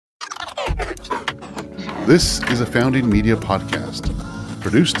This is a Founding Media podcast,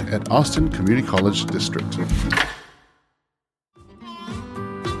 produced at Austin Community College District.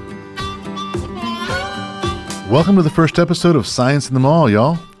 Welcome to the first episode of Science in the Mall,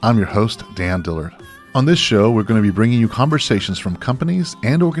 y'all. I'm your host, Dan Dillard. On this show, we're going to be bringing you conversations from companies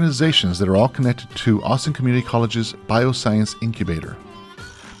and organizations that are all connected to Austin Community College's Bioscience Incubator.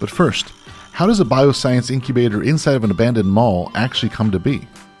 But first, how does a bioscience incubator inside of an abandoned mall actually come to be?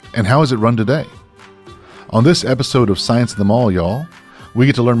 And how is it run today? On this episode of Science in the Mall, y'all, we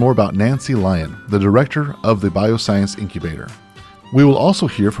get to learn more about Nancy Lyon, the director of the Bioscience Incubator. We will also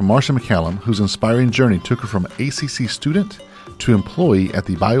hear from Marcia McCallum, whose inspiring journey took her from ACC student to employee at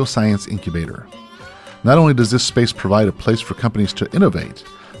the Bioscience Incubator. Not only does this space provide a place for companies to innovate,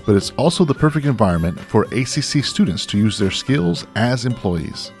 but it's also the perfect environment for ACC students to use their skills as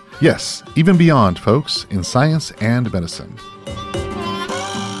employees. Yes, even beyond, folks, in science and medicine.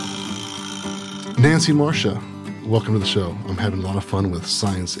 Nancy, Marcia, welcome to the show. I'm having a lot of fun with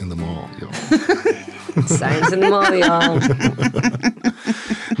Science in the Mall, y'all. Science in the Mall, y'all.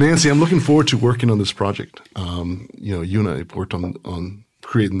 Nancy, I'm looking forward to working on this project. You and I have worked on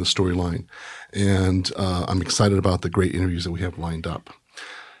creating the storyline, and I'm excited about the great interviews that we have lined up.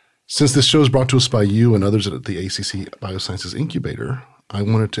 Since this show is brought to us by you and others at the ACC Biosciences Incubator, I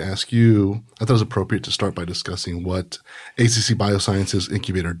wanted to ask you, I thought it was appropriate to start by discussing what ACC Biosciences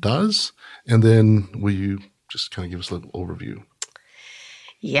Incubator does, and then will you just kind of give us a little overview?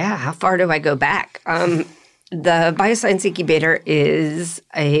 Yeah, how far do I go back? The Bioscience Incubator is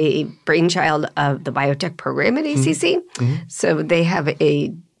a brainchild of the biotech program at ACC. Mm-hmm. So they have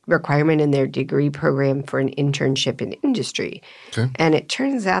a requirement in their degree program for an internship in industry. Okay. And it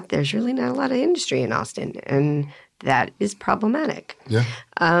turns out there's really not a lot of industry in Austin, and that is problematic. Yeah.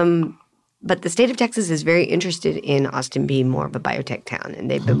 But the state of Texas is very interested in Austin being more of a biotech town,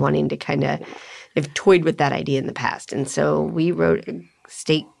 and they've been wanting to they've toyed with that idea in the past. And so we wrote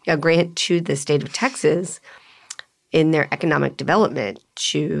a grant to the state of Texas in their economic development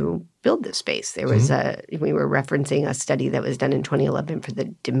to build this space. There was we were referencing a study that was done in 2011 for the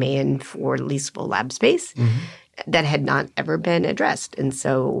demand for leasable lab space that had not ever been addressed. And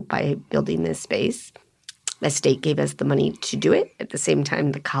so by building this space, the state gave us the money to do it. At the same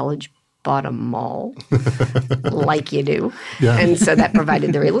time, the college bought a mall like you do. Yeah. And so that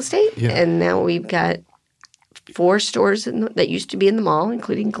provided the real estate. Yeah. And now we've got 4 stores that used to be in the mall,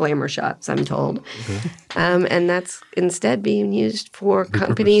 including Glamour Shops, I'm told. Okay. And that's instead being used for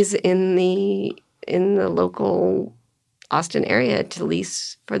companies in the local Austin area to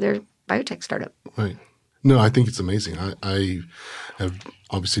lease for their biotech startup. Right. No, I think it's amazing. I have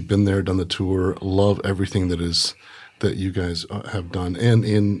obviously been there, done the tour, love everything that you guys have done. And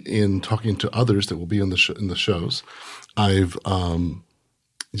in talking to others that will be in the shows, I've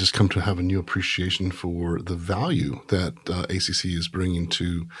just come to have a new appreciation for the value that ACC is bringing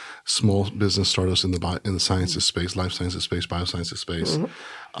to small business startups in the sciences space, life sciences space, biosciences space,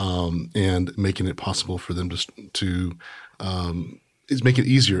 and making it possible for them to make it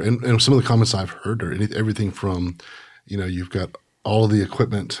easier. And some of the comments I've heard are everything from, you've got all of the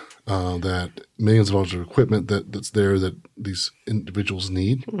equipment that millions of dollars of equipment that's there that these individuals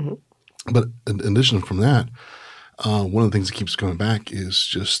need. Mm-hmm. But in addition from that, one of the things that keeps coming back is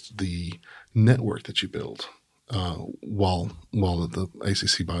just the network that you build while at the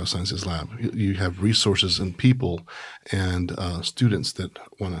ACC Biosciences Lab. You have resources and people and students that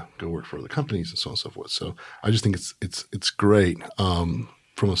want to go work for other companies and so on and so forth. So I just think it's great from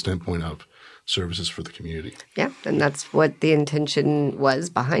a standpoint of services for the community. Yeah, and that's what the intention was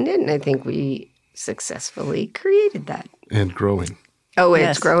behind it, and I think we successfully created that. And growing. Oh,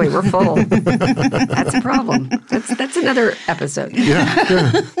 it's growing. We're full. That's a problem. That's another episode.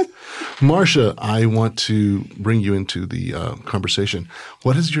 Yeah. Marcia, I want to bring you into the conversation.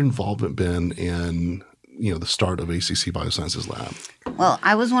 What has your involvement been in the start of ACC Biosciences Lab? Well,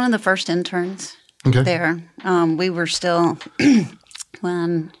 I was one of the first interns there. We were still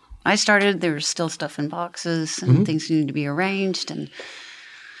when I started, there was still stuff in boxes and things needed to be arranged and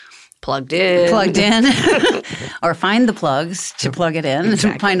plugged in, or find the plugs to plug it in,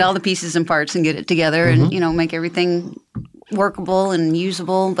 exactly. Find all the pieces and parts and get it together and, make everything workable and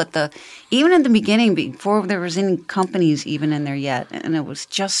usable. But even at the beginning, before there was any companies even in there yet, and it was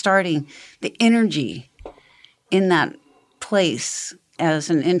just starting, the energy in that place as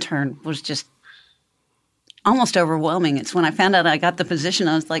an intern was just almost overwhelming. It's when I found out I got the position,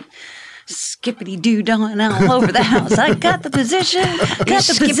 I was like, skippity-doo-dahing all over the house. I got the position.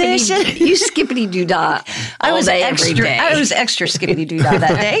 You skippity-doo-dah all day, every day. I was extra skippity-doo-dah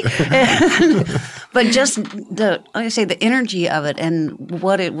that day. But just the energy of it and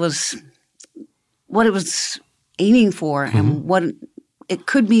what it was what it was aiming for and what it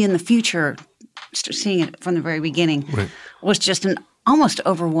could be in the future, seeing it from the very beginning, was just an almost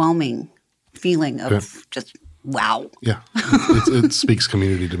overwhelming feeling of just wow. Yeah, it speaks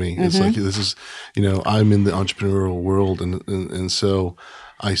community to me. It's like this is, I'm in the entrepreneurial world, and so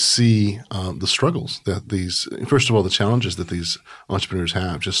I see the struggles that first of all, the challenges that these entrepreneurs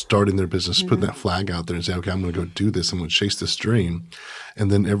have, just starting their business, putting that flag out there and saying, okay, I'm going to go do this, I'm going to chase this dream,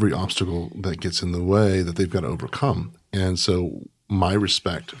 and then every obstacle that gets in the way that they've got to overcome. And so my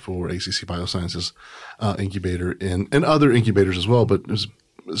respect for ACC Biosciences Incubator and other incubators as well, but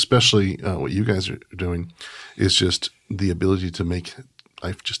especially what you guys are doing is just the ability to make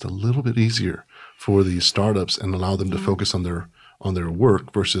life just a little bit easier for these startups and allow them to focus on their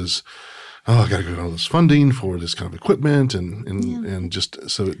work versus, I got to go to all this funding for this kind of equipment and just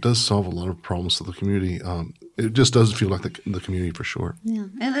so it does solve a lot of problems to the community. It just does feel like the community for sure. Yeah,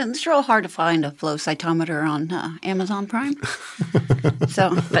 and it's real hard to find a flow cytometer on Amazon Prime.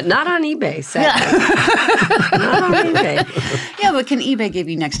 But not on eBay. Sadly. Not on eBay. Yeah, but can eBay give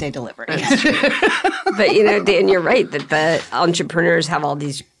you next day delivery? But Dan, you're right that the entrepreneurs have all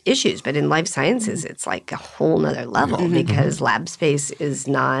these issues, but in life sciences, it's like a whole nother level because lab space is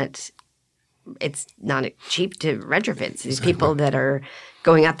not. It's not cheap to retrofit. These people that are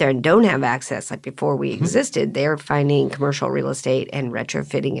going out there and don't have access, like before we existed, they're finding commercial real estate and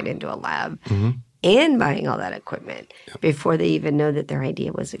retrofitting it into a lab and buying all that equipment before they even know that their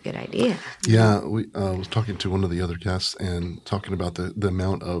idea was a good idea. Yeah, we was talking to one of the other guests and talking about the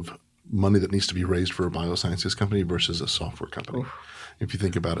amount of money that needs to be raised for a biosciences company versus a software company. If you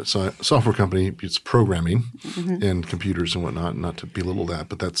think about it. So a software company, it's programming and computers and whatnot, not to belittle that,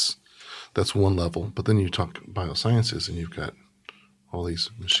 but that's one level. But then you talk biosciences, and you've got all these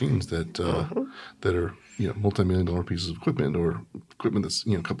machines that are multi-million-dollar pieces of equipment or equipment that's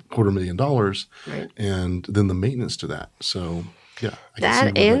 $250,000, and then the maintenance to that. So yeah,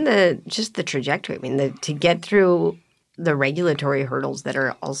 that and the trajectory. I mean, to get through the regulatory hurdles that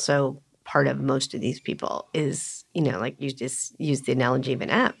are also part of most of these people is like you just use the analogy of an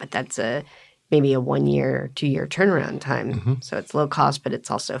app, but that's maybe a 1 year, 2 year turnaround time. So it's low cost, but it's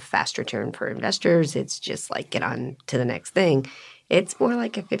also fast return for investors. It's just like get on to the next thing. It's more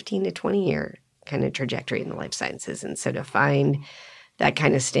like a 15 to 20 year kind of trajectory in the life sciences. And so to find that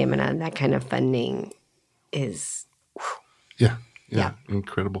kind of stamina and that kind of funding is Yeah,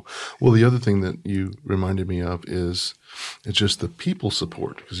 incredible. Well, the other thing that you reminded me of is it's just the people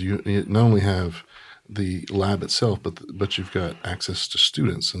support, because you not only have the lab itself, but you've got access to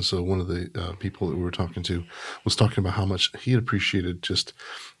students. And so one of the people that we were talking to was talking about how much he appreciated just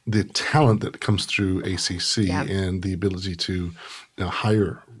the talent that comes through ACC and the ability to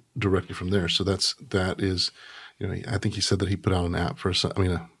hire directly from there. So that is, I think he said that he put out an ad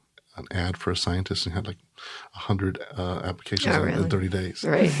for a scientist and had like 100 applications in 30 days.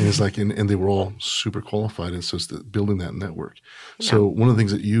 Right. And it's like, and they were all super qualified. And so it's building that network. So one of the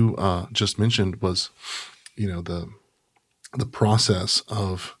things that you just mentioned was, the process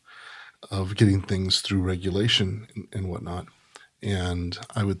of getting things through regulation and whatnot. And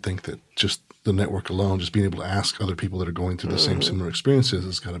I would think that just the network alone, just being able to ask other people that are going through the same similar experiences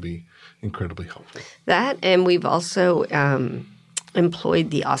has got to be incredibly helpful. That, and we've also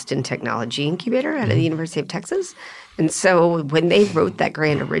employed the Austin Technology Incubator out of the University of Texas. And so when they wrote that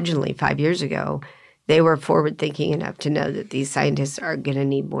grant originally 5 years ago, they were forward-thinking enough to know that these scientists are going to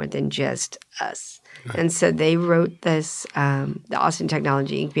need more than just us. Right. And so they wrote this, the Austin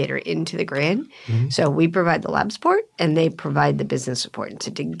Technology Incubator into the grant. So we provide the lab support, and they provide the business support. And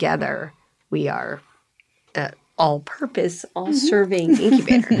so together we are all-purpose, all-serving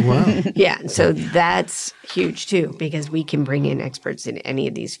incubator. Wow. Yeah, so that's huge too, because we can bring in experts in any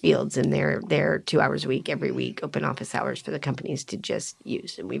of these fields, and they're 2 hours a week, every week, open office hours for the companies to just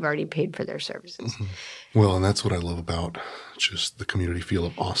use, and we've already paid for their services. Well, and that's what I love about just the community feel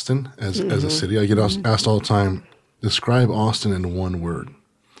of Austin as a city. I get asked all the time, describe Austin in one word,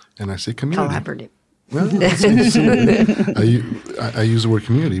 and I say community. Collaborative. Well, I use the word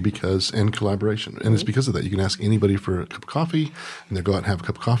community and collaboration. And it's because of that. You can ask anybody for a cup of coffee, and they'll go out and have a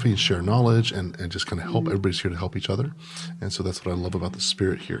cup of coffee and share knowledge and just kind of help. Everybody's here to help each other. And so that's what I love about the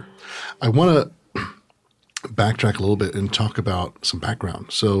spirit here. I want to backtrack a little bit and talk about some background.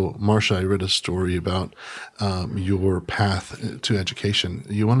 So, Marcia, I read a story about your path to education.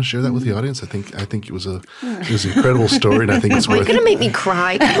 You want to share that with the audience? I think it was an incredible story, and I think it's worth. You're going to make me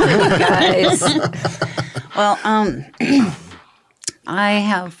cry, guys. Well, I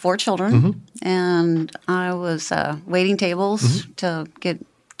have 4 children, and I was waiting tables to get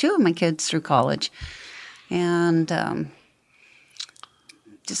 2 of my kids through college, and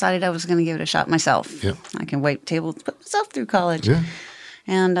decided I was going to give it a shot myself. Yep. I can wait tables, put myself through college. Yeah.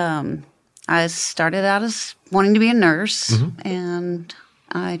 And I started out as wanting to be a nurse, and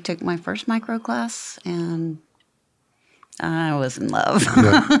I took my first micro class, and I was in love.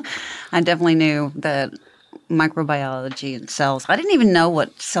 Yeah. I definitely knew that microbiology and cells. I didn't even know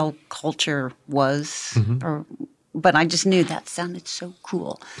what cell culture was, but I just knew that sounded so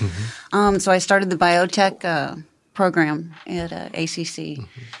cool. So I started the biotech program at ACC,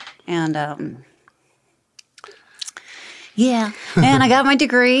 and and I got my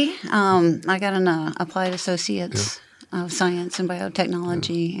degree. I got an Applied Associates of Science in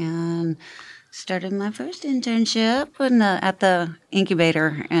Biotechnology, and started my first internship at the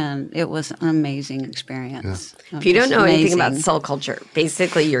incubator, and it was an amazing experience. If you don't know anything about cell culture,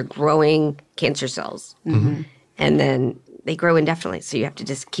 basically you're growing cancer cells, and then they grow indefinitely. So you have to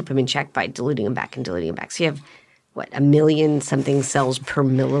just keep them in check by diluting them back and diluting them back. So you have, 1 million something cells per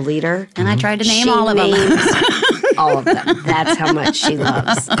milliliter? And I tried to name all of them. All of them. That's how much she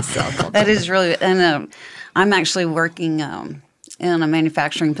loves cell culture. That is really, and I'm actually working in a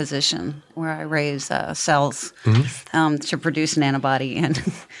manufacturing position where I raise cells to produce an antibody. And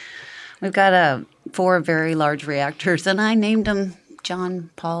we've got 4 very large reactors, and I named them John,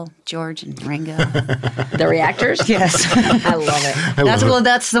 Paul, George, and Ringo. The reactors? Yes. I love it.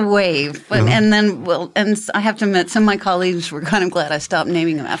 That's the wave. But, and then, and I have to admit, some of my colleagues were kind of glad I stopped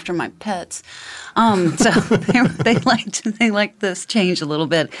naming them after my pets. So they liked this change a little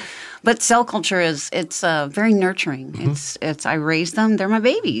bit. But cell culture it's very nurturing. It's I raise them. They're my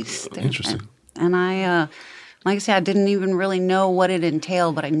babies. Interesting. And I, like I said, I didn't even really know what it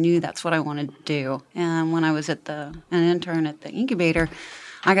entailed, but I knew that's what I wanted to do. And when I was an intern at the incubator,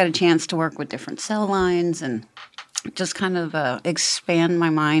 I got a chance to work with different cell lines and just kind of expand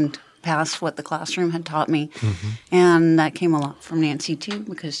my mind past what the classroom had taught me. And that came a lot from Nancy, too,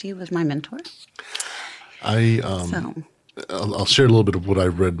 because she was my mentor. I'll share a little bit of what I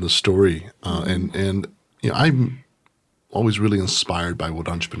read in the story, and I'm always really inspired by what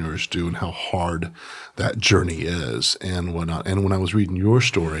entrepreneurs do and how hard that journey is and whatnot. And when I was reading your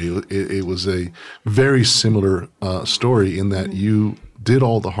story, it was a very similar story in that you did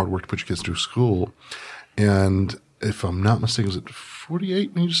all the hard work to put your kids through school, and if I'm not mistaken, was it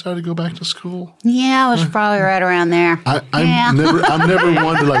 48 when you decided to go back to school? Yeah, I was probably right around there. I'm never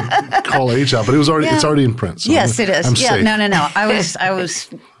one to like call age out, but it's already in print. So yes, it is. I'm safe. No.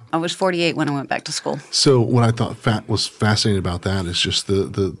 I was 48 when I went back to school. So what I thought was fascinating about that is just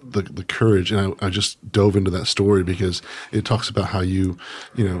the courage, and I just dove into that story because it talks about how you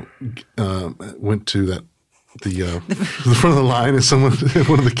went to that. The front of the line is one of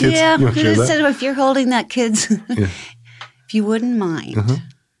the kids. Yeah, you it said if you're holding that kid's, if you wouldn't mind,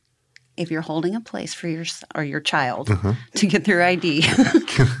 if you're holding a place for your child to get their ID,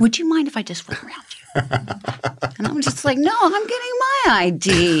 would you mind if I just went around you? And I'm just like, no, I'm getting my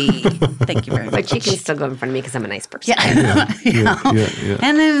ID. Thank you very much. But you can still go in front of me because I'm a nice person. Yeah.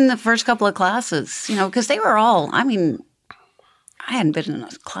 And then in the first couple of classes, because they were all, I hadn't been in a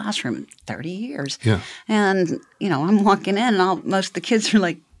classroom in 30 years. Yeah. And, I'm walking in and most of the kids are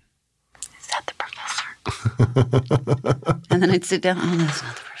like, is that the professor? And then I'd sit down, oh, that's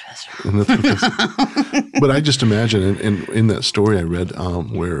not the professor. But I just imagine in that story I read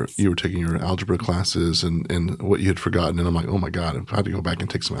where you were taking your algebra classes and what you had forgotten. And I'm like, oh, my God, I had to go back and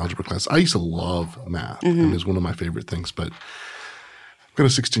take some algebra class. I used to love math. It was one of my favorite things. But I've got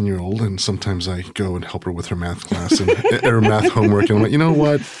a 16-year-old, and sometimes I go and help her with her math class or math homework. And I'm like, you know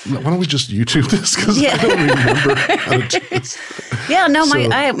what? Why don't we just YouTube this? Because I don't remember how to do this. Yeah, no,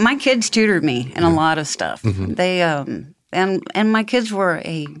 my kids tutored me in a lot of stuff. They and my kids were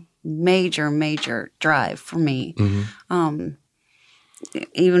a major drive for me.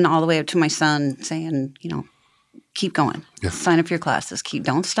 Even all the way up to my son saying, keep going, sign up for your classes,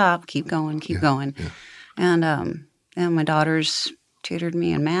 don't stop, keep going. And my daughters tutored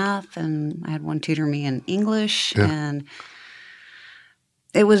me in math, and I had one tutor me in English, and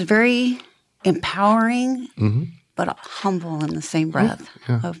it was very empowering, but humble in the same breath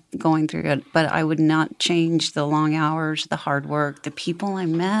of going through it. But I would not change the long hours, the hard work, the people I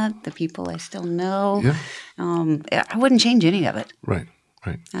met, the people I still know. I wouldn't change any of it. Right.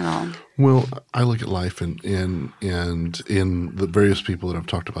 At all. Well, I look at life and in the various people that I've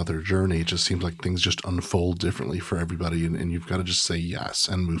talked about their journey, it just seems like things just unfold differently for everybody, and you've got to just say yes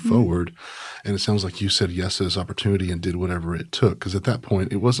and move forward. And it sounds like you said yes to this opportunity and did whatever it took, because at that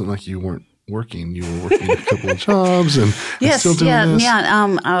point, it wasn't like you weren't working. You were working a couple of jobs and still doing this.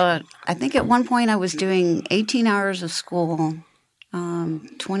 I think at one point I was doing 18 hours of school,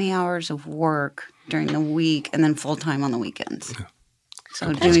 20 hours of work during the week, and then full-time on the weekends. So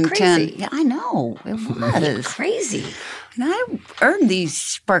That's doing crazy. 10. Yeah, I know. It was. Crazy. And I earned these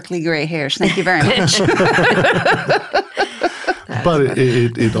sparkly gray hairs. Thank you very much. But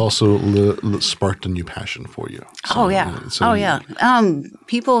it also sparked a new passion for you. So, Oh, yeah.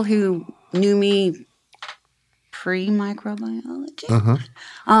 People who knew me pre-microbiology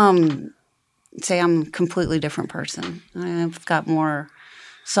say I'm a completely different person. I've got more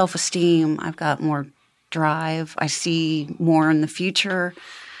self-esteem. I've got more drive. I see more in the future.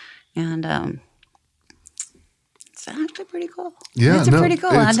 And it's actually pretty cool. Yeah, it's pretty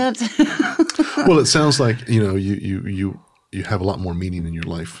cool. Well, it sounds like, you have a lot more meaning in your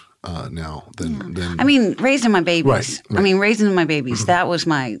life now than I mean, raising my babies. Right. I mean, raising my babies. That was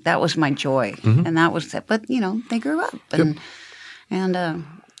my joy, and that was that. But they grew up, and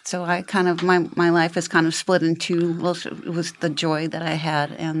so I kind of my life is kind of split in two. Well, it was the joy that I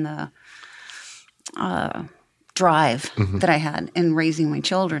had and the drive that I had in raising my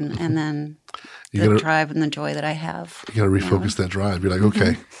children, and then the drive and the joy that I have. You got to refocus that drive. You're like,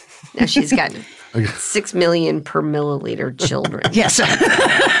 okay. Now she's got 6 million per milliliter children. Yes.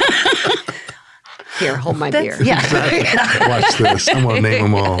 Here, hold my beer. Yeah. Watch this. I'm going to name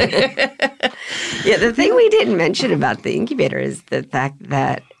them all. Yeah, the thing we didn't mention about the incubator is the fact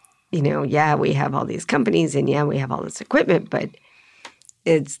that, we have all these companies and we have all this equipment, but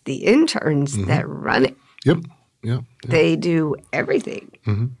it's the interns that run it. Yep. Yeah. They do everything.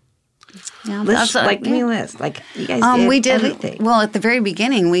 Yeah, Give me a list. Like, you guys did everything. Well, at the very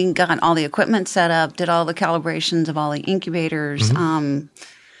beginning, we got all the equipment set up, did all the calibrations of all the incubators,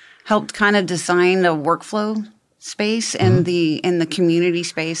 helped kind of design a workflow space in the community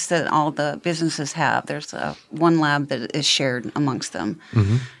space that all the businesses have. There's one lab that is shared amongst them.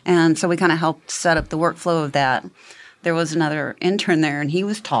 And so we kind of helped set up the workflow of that. There was another intern there, and he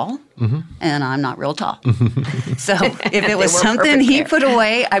was tall, and I'm not real tall. So if it was something he put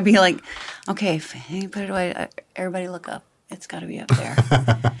away, I'd be like, okay, if he put it away, everybody look up. It's got to be up there.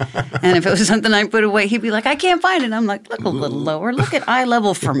 And if it was something I put away, he'd be like, I can't find it. I'm like, look a little lower. Look at eye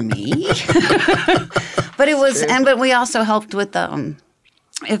level for me. But it was, but we also helped with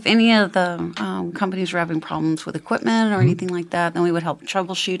if any of the companies were having problems with equipment or anything like that, then we would help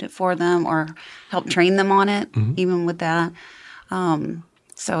troubleshoot it for them or help train them on it, even with that.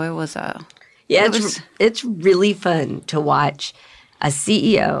 So it was it's really fun to watch a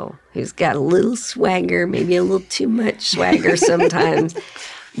CEO who's got a little swagger, maybe a little too much swagger sometimes,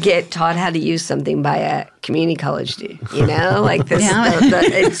 get taught how to use something by a community college dude, like this.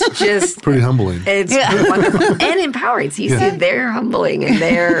 It's just pretty humbling. It's wonderful and empowering. So you see, they're humbling and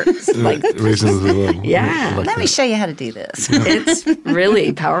they're like raising the level. Yeah, let me show you how to do this. It's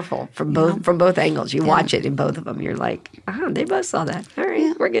really powerful from both angles. You watch it in both of them. You're like, they both saw that. All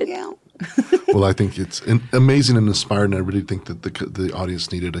right, we're good. Yeah. Well, I think it's amazing and inspiring. And I really think that the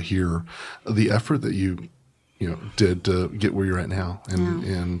audience needed to hear the effort that you did to get where you're at now,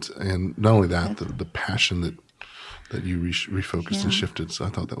 and not only that, the passion that you refocused and shifted. So I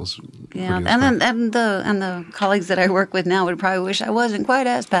thought that was and the colleagues that I work with now would probably wish I wasn't quite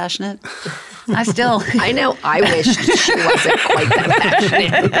as passionate. I know. I wish she wasn't quite that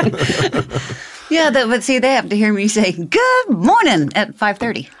passionate. Yeah, but see, they have to hear me say "Good morning" at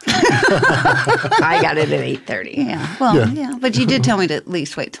 5:30. I got it at 8:30. Yeah, well, but you did tell me to at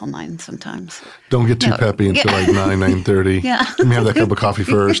least wait till 9 sometimes. Don't get too peppy until like 9:30. Yeah, let me have that cup of coffee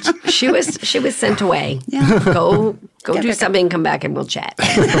first. She was sent away. Yeah, go do something, come back, and we'll chat.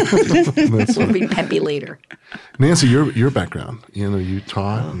 We'll be peppy later. Nancy, your background, you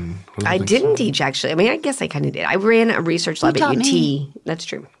taught. And I didn't teach actually. I mean, I guess I kind of did. I ran a research lab at UT. Me. That's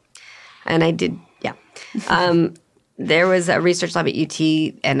true. And I did, there was a research lab at UT,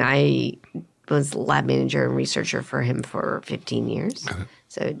 and I was lab manager and researcher for him for 15 years.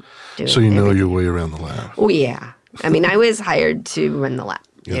 So you know your way around the lab. Oh, yeah. I mean, I was hired to run the lab,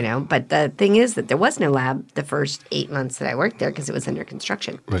 But the thing is that there was no lab the first 8 months that I worked there because it was under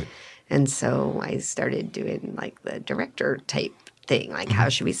construction. Right. And so I started doing like the director type thing, like how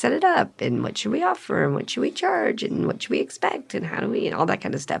should we set it up and what should we offer and what should we charge and what should we expect and how do we and all that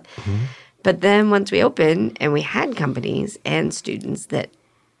kind of stuff. But then once we opened and we had companies and students that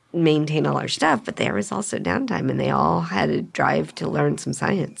maintain all our stuff, but there was also downtime and they all had a drive to learn some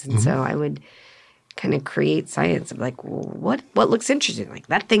science. And so I would kind of create science of like, well, what looks interesting? Like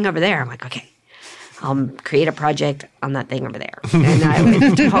that thing over there. I'm like, okay, I'll create a project on that thing over there. And I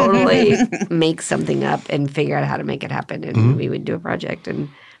would totally make something up and figure out how to make it happen. And we would do a project and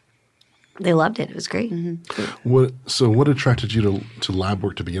they loved it. It was great. What attracted you to lab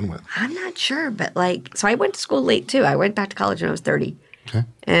work to begin with? I'm not sure, but so I went to school late too. I went back to college when I was 30. Okay.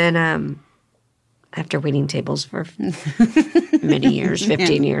 And after waiting tables for many years,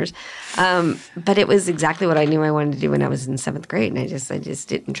 15 years. But it was exactly what I knew I wanted to do when I was in 7th grade. And I just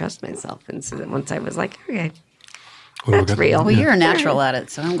didn't trust myself. And so then once I was like, okay, that's real. Well, you're a natural at it,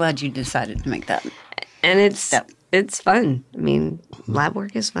 so I'm glad you decided to make that. And it's fun. I mean, lab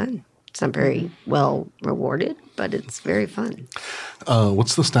work is fun. It's not very well rewarded, but it's very fun.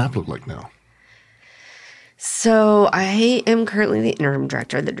 What's the staff look like now? So I am currently the interim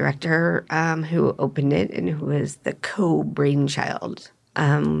director. The director who opened it and who is the co-brainchild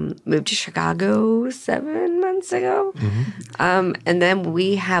moved to Chicago 7 months ago. Mm-hmm. And then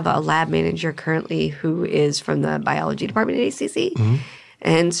we have a lab manager currently who is from the biology department at ACC. Mm-hmm.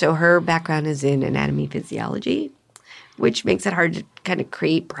 And so her background is in anatomy physiology, which makes it hard to kind of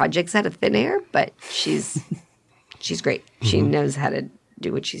create projects out of thin air, but she's great. Mm-hmm. She knows how to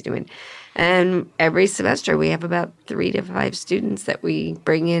do what she's doing. And every semester we have about 3 to 5 students that we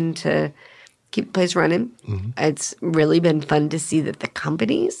bring in to keep the place running. Mm-hmm. It's really been fun to see that the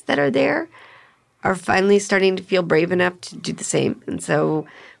companies that are there are finally starting to feel brave enough to do the same. And so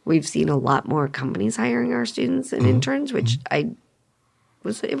we've seen a lot more companies hiring our students and interns, which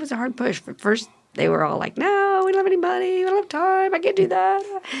it was a hard push. At first, they were all like, no, we don't have any money, we don't have time, I can't do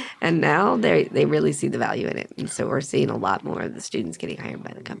that. And now they really see the value in it. And so we're seeing a lot more of the students getting hired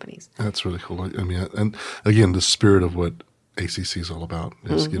by the companies. That's really cool. I mean, and again, the spirit of what ACC is all about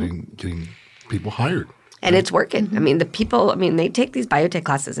is getting people hired. And it's working. I mean, they take these biotech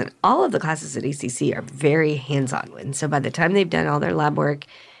classes, and all of the classes at ACC are very hands-on. And so by the time they've done all their lab work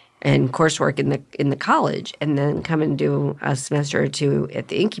and coursework in the college and then come and do a semester or 2 at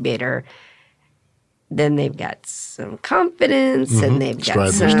the incubator, then they've got some confidence and they've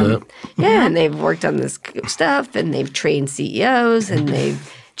got some – and they've worked on this stuff and they've trained CEOs and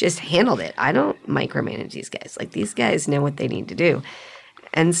they've just handled it. I don't micromanage these guys. Like, these guys know what they need to do.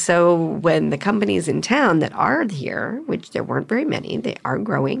 And so when the companies in town that are here, which there weren't very many, they are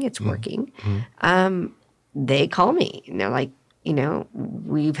growing, it's working, they call me. And they're like,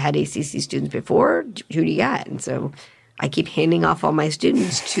 we've had ACC students before. Who do you got? And so I keep handing off all my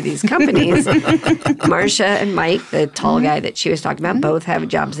students to these companies. Marcia and Mike, the tall guy that she was talking about, both have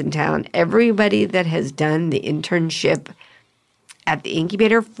jobs in town. Everybody that has done the internship at the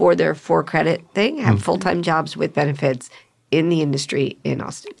incubator for their 4-credit thing have full-time jobs with benefits in the industry in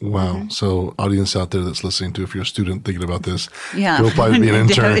Austin. Wow. So audience out there that's listening to, if you're a student thinking about this, go apply to be an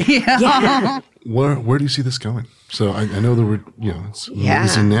intern. Where do you see this going? So I know that we're, it's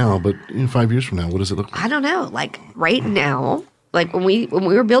amazing now, but in 5 years from now, what does it look like? I don't know. Like right now, like when we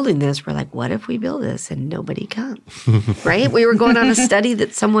were building this, we're like, what if we build this and nobody comes? Right? We were going on a study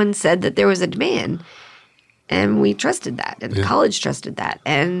that someone said that there was a demand, and we trusted that, and the college trusted that.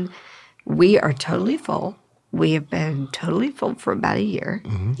 And we are totally full. We have been totally full for about a year.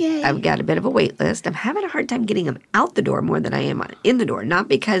 Mm-hmm. I've got a bit of a wait list. I'm having a hard time getting them out the door more than I am in the door. Not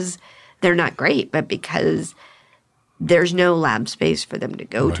because they're not great, but because there's no lab space for them to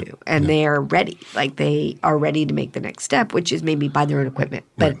go to. And they are ready. Like, they are ready to make the next step, which is maybe buy their own equipment,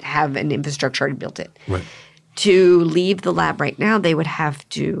 but have an infrastructure already built in. Right. To leave the lab right now, they would have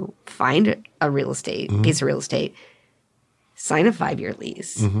to find a real estate, piece of real estate, sign a 5-year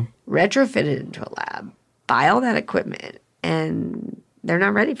lease, retrofit it into a lab, buy all that equipment, and they're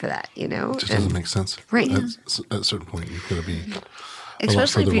not ready for that, It just doesn't make sense. Right. At a certain point, you've got to be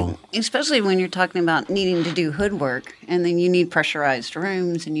especially when you're talking about needing to do hood work, and then you need pressurized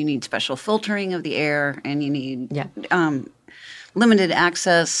rooms, and you need special filtering of the air, and you need limited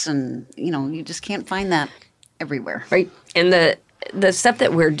access, and, you just can't find that everywhere. Right. And the stuff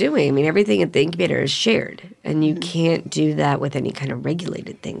that we're doing, I mean, everything at the incubator is shared, and you can't do that with any kind of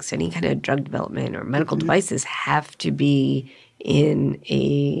regulated things. So any kind of drug development or medical devices have to be in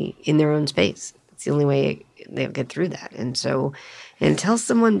their own space. It's the only way they'll get through that. And so until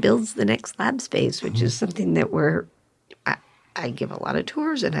someone builds the next lab space, which is something that I give a lot of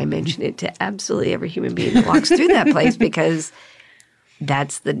tours, and I mention it to absolutely every human being that walks through that place, because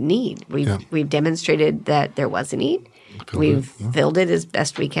that's the need. We've demonstrated that there was a need. We've filled it as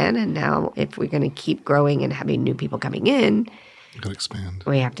best we can, and now if we're going to keep growing and having new people coming in, you got to expand.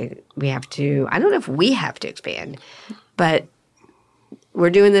 We have to. I don't know if we have to expand, but we're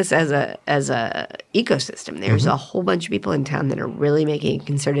doing this as a ecosystem. There's a whole bunch of people in town that are really making a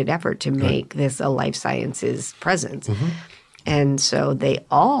concerted effort to make this a life sciences presence, and so they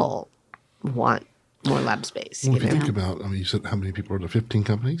all want more lab space. Well, if you think about, you said how many people are there? 15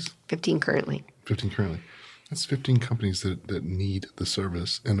 companies? 15 currently. 15 currently. That's 15 companies that need the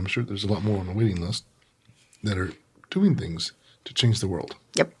service, and I'm sure there's a lot more on the waiting list that are doing things to change the world.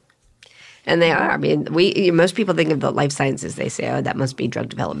 Yep. And they are. I mean, most people think of the life sciences. They say, oh, that must be drug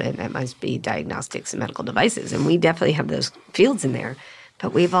development. That must be diagnostics and medical devices. And we definitely have those fields in there.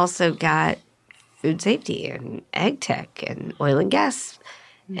 But we've also got food safety and ag tech and oil and gas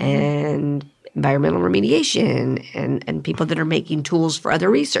and environmental remediation and people that are making tools for other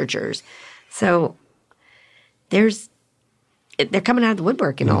researchers. So they're coming out of the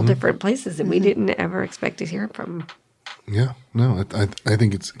woodwork in all different places that we didn't ever expect to hear from. Yeah, no, I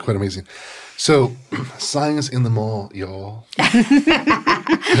think it's quite amazing. So, Science in the Mall, y'all.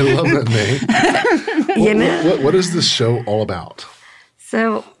 I love that name. What is this show all about?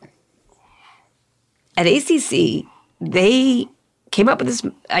 So, at ACC, they came up with this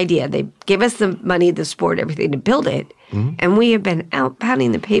idea. They gave us the money, the support, everything to build it, and we have been out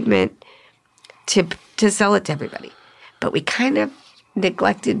pounding the pavement to sell it to everybody. But we kind of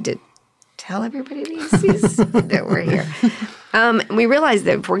neglected to tell everybody at ACC that we're here. And we realized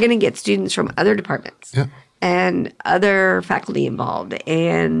that if we're going to get students from other departments and other faculty involved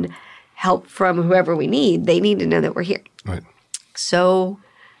and help from whoever we need, they need to know that we're here. Right. So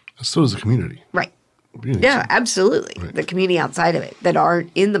does the community. Right. Community. Yeah, absolutely. Right. The community outside of it that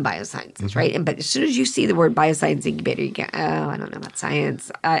aren't in the biosciences, right? But as soon as you see the word bioscience incubator, you go, oh, I don't know about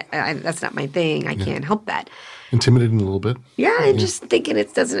science. I that's not my thing. I can't help that. Intimidating a little bit. Yeah, and just thinking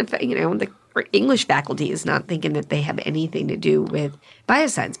it doesn't affect, the English faculty is not thinking that they have anything to do with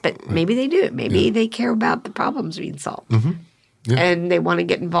bioscience, but maybe they do. Maybe they care about the problems being solved. And they want to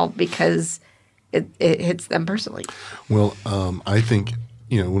get involved because it hits them personally. Well, I think,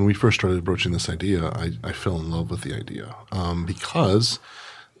 when we first started broaching this idea, I fell in love with the idea because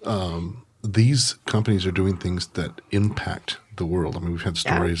these companies are doing things that impact the world. I mean, we've had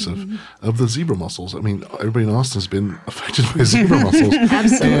stories of the zebra mussels. I mean, everybody in Austin has been affected by zebra mussels.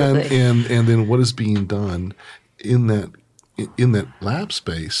 Absolutely. And then what is being done in that lab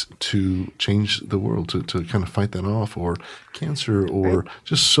space to change the world, to kind of fight that off, or cancer, or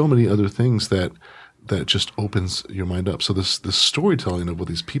just so many other things that just opens your mind up. So this storytelling of what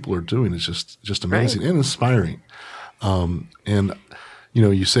these people are doing is just amazing and inspiring. And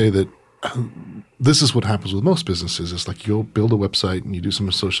you say that this is what happens with most businesses. It's like you'll build a website and you do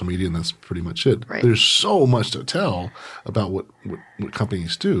some social media and that's pretty much it. Right. There's so much to tell about what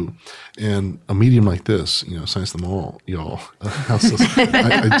companies do. And a medium like this, Science in the Mall, y'all, I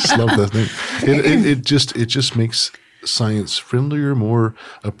just love that name. It just makes science friendlier, more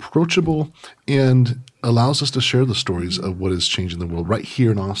approachable, and allows us to share the stories of what is changing the world right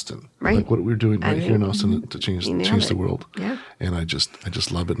here in Austin. Right. Like what we're doing here in Austin to change the world. Yeah. And I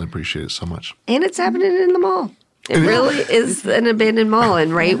just love it and appreciate it so much. And it's happening in the mall. It really is an abandoned mall.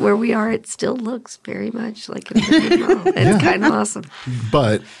 And right where we are, it still looks very much like an abandoned mall. It's kind of awesome.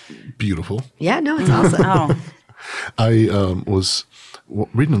 But beautiful. Yeah, no, it's awesome. I was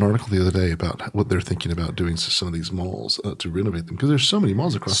reading an article the other day about what they're thinking about doing to some of these malls to renovate them, because there's so many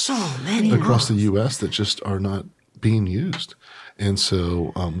malls across the U.S. that just are not being used. And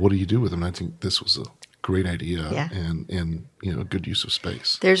so what do you do with them? And I think this was a great idea and a good use of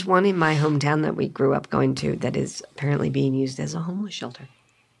space. There's one in my hometown that we grew up going to that is apparently being used as a homeless shelter,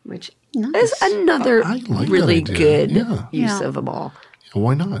 which is another really good use of a mall. Yeah,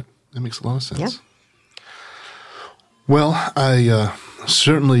 why not? That makes a lot of sense. Yeah. Well, I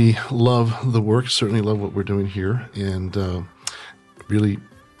certainly love the work, certainly love what we're doing here, and really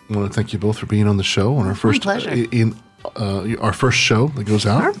want to thank you both for being on the show on our first our first show that goes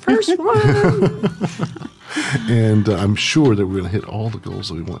out. Our first one. And I'm sure that we're going to hit all the goals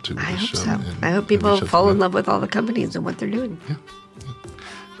that we want to with I this hope show. so. I hope people fall in love with all the companies and what they're doing. Yeah.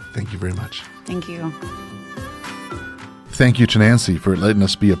 Thank you very much. Thank you. Thank you to Nancy for letting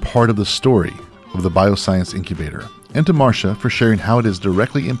us be a part of the story of the Bioscience Incubator, and to Marcia for sharing how it has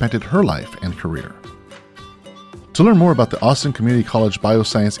directly impacted her life and career. To learn more about the Austin Community College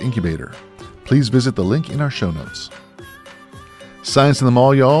Bioscience Incubator, please visit the link in our show notes. Science in the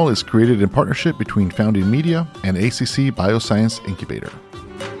Mall, y'all, is created in partnership between Founding Media and ACC Bioscience Incubator.